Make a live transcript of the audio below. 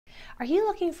Are you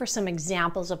looking for some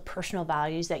examples of personal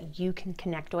values that you can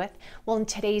connect with? Well, in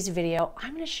today's video,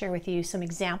 I'm going to share with you some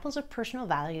examples of personal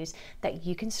values that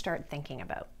you can start thinking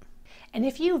about. And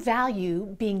if you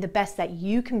value being the best that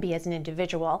you can be as an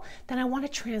individual, then I want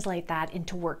to translate that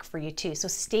into work for you too. So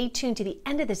stay tuned to the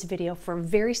end of this video for a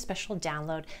very special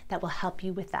download that will help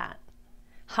you with that.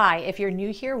 Hi, if you're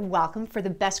new here, welcome. For the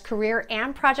best career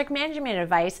and project management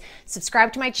advice,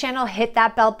 subscribe to my channel, hit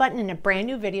that bell button, and a brand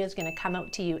new video is going to come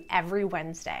out to you every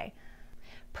Wednesday.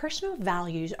 Personal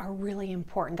values are really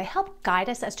important. They help guide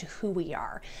us as to who we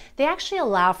are. They actually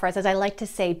allow for us, as I like to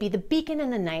say, be the beacon in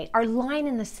the night, our line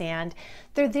in the sand.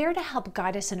 They're there to help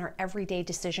guide us in our everyday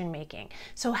decision making.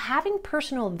 So having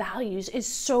personal values is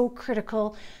so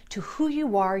critical to who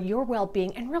you are, your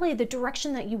well-being, and really the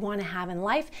direction that you want to have in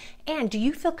life. And do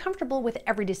you feel comfortable with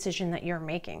every decision that you're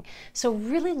making? So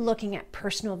really looking at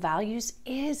personal values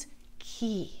is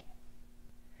key.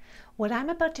 What I'm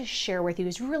about to share with you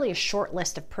is really a short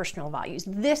list of personal values.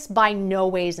 This by no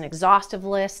way is an exhaustive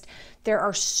list. There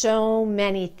are so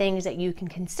many things that you can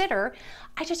consider.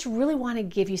 I just really want to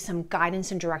give you some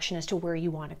guidance and direction as to where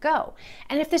you want to go.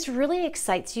 And if this really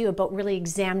excites you about really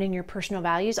examining your personal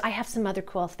values, I have some other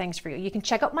cool things for you. You can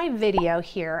check out my video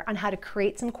here on how to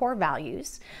create some core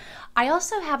values. I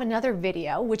also have another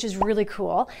video, which is really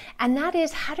cool, and that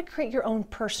is how to create your own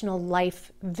personal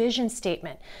life vision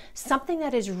statement, something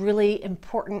that is really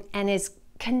important and is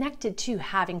connected to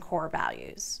having core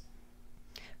values.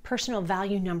 Personal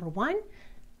value number one,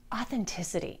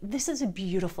 authenticity. This is a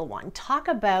beautiful one. Talk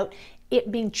about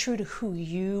it being true to who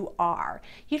you are.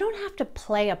 You don't have to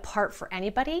play a part for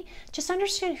anybody. Just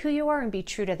understand who you are and be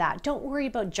true to that. Don't worry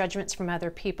about judgments from other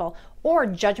people or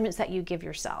judgments that you give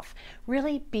yourself.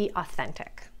 Really be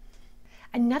authentic.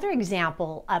 Another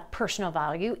example of personal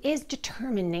value is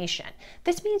determination.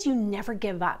 This means you never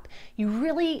give up. You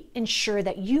really ensure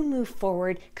that you move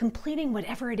forward, completing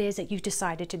whatever it is that you've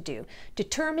decided to do.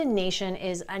 Determination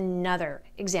is another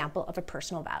example of a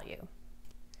personal value.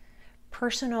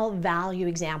 Personal value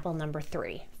example number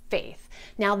three, faith.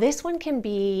 Now this one can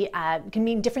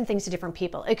mean different things to different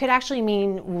people. It could actually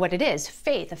mean what it is,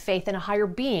 faith, a faith in a higher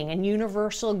being and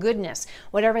universal goodness,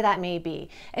 whatever that may be.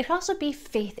 It could also be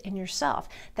faith in yourself,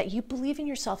 that you believe in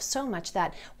yourself so much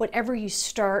that whatever you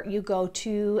start, you go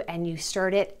to and you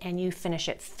start it and you finish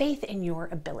it. Faith in your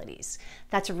abilities.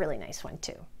 That's a really nice one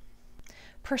too.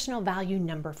 Personal value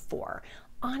number four,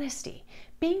 honesty.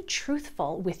 Being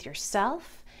truthful with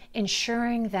yourself,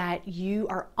 ensuring that you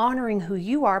are honoring who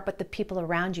you are, but the people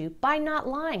around you by not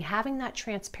lying, having that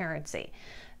transparency.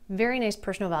 Very nice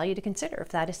personal value to consider if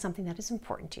that is something that is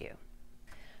important to you.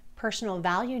 Personal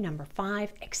value number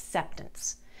five,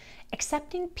 acceptance.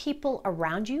 Accepting people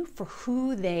around you for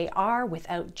who they are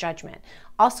without judgment.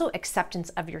 Also acceptance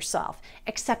of yourself,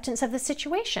 acceptance of the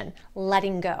situation,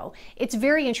 letting go. It's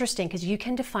very interesting because you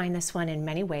can define this one in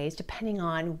many ways depending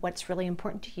on what's really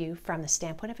important to you from the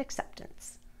standpoint of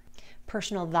acceptance.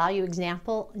 Personal value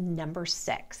example number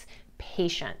six,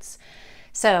 patience.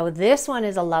 So this one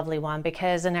is a lovely one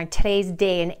because in our today's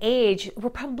day and age, we're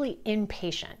probably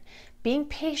impatient. Being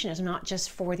patient is not just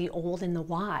for the old and the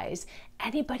wise.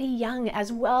 Anybody young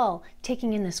as well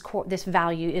taking in this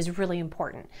value is really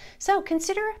important. So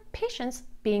consider patience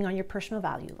being on your personal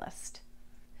value list.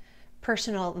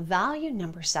 Personal value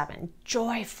number seven,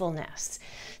 joyfulness.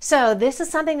 So this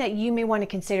is something that you may want to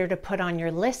consider to put on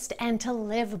your list and to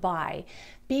live by.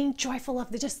 Being joyful of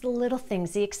just the little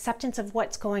things, the acceptance of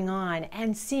what's going on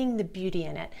and seeing the beauty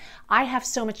in it. I have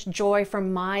so much joy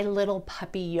from my little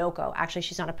puppy Yoko. Actually,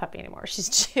 she's not a puppy anymore, she's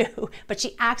two, but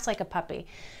she acts like a puppy.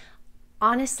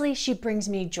 Honestly, she brings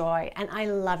me joy and I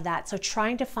love that. So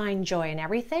trying to find joy in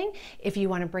everything if you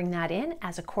want to bring that in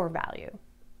as a core value.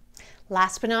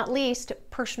 Last but not least,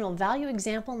 personal value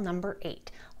example number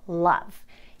eight, love.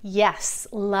 Yes,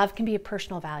 love can be a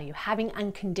personal value, having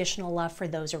unconditional love for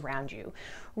those around you.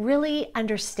 Really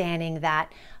understanding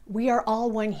that we are all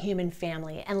one human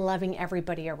family and loving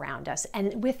everybody around us.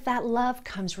 And with that love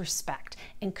comes respect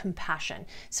and compassion.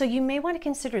 So you may want to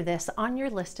consider this on your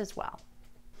list as well.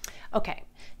 Okay,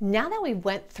 now that we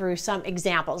went through some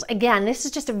examples, again, this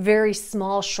is just a very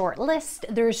small, short list.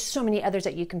 There's so many others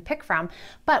that you can pick from.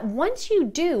 But once you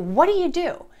do, what do you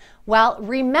do? Well,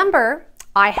 remember,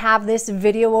 I have this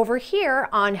video over here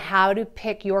on how to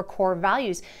pick your core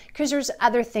values because there's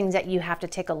other things that you have to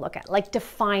take a look at, like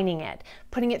defining it,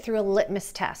 putting it through a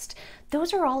litmus test.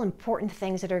 Those are all important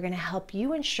things that are going to help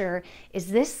you ensure,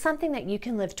 is this something that you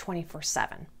can live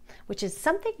 24/7, which is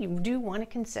something you do want to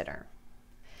consider.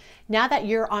 Now that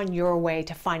you're on your way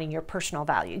to finding your personal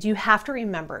values, you have to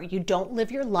remember you don't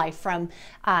live your life from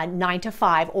 9 to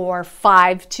 5 or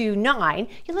 5 to 9.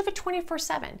 You live it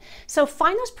 24/7. So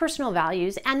find those personal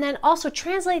values and then also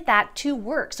translate that to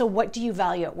work. So what do you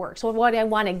value at work? So what I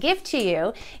want to give to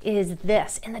you is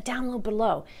this in the download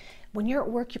below. When you're at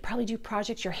work, you probably do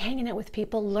projects, you're hanging out with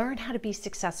people. Learn how to be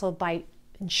successful by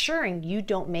ensuring you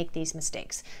don't make these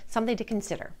mistakes. Something to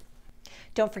consider.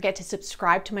 Don't forget to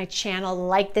subscribe to my channel,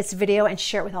 like this video, and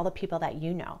share it with all the people that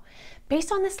you know. Based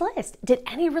on this list, did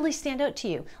any really stand out to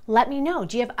you? Let me know.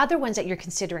 Do you have other ones that you're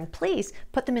considering? Please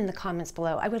put them in the comments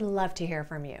below. I would love to hear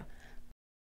from you.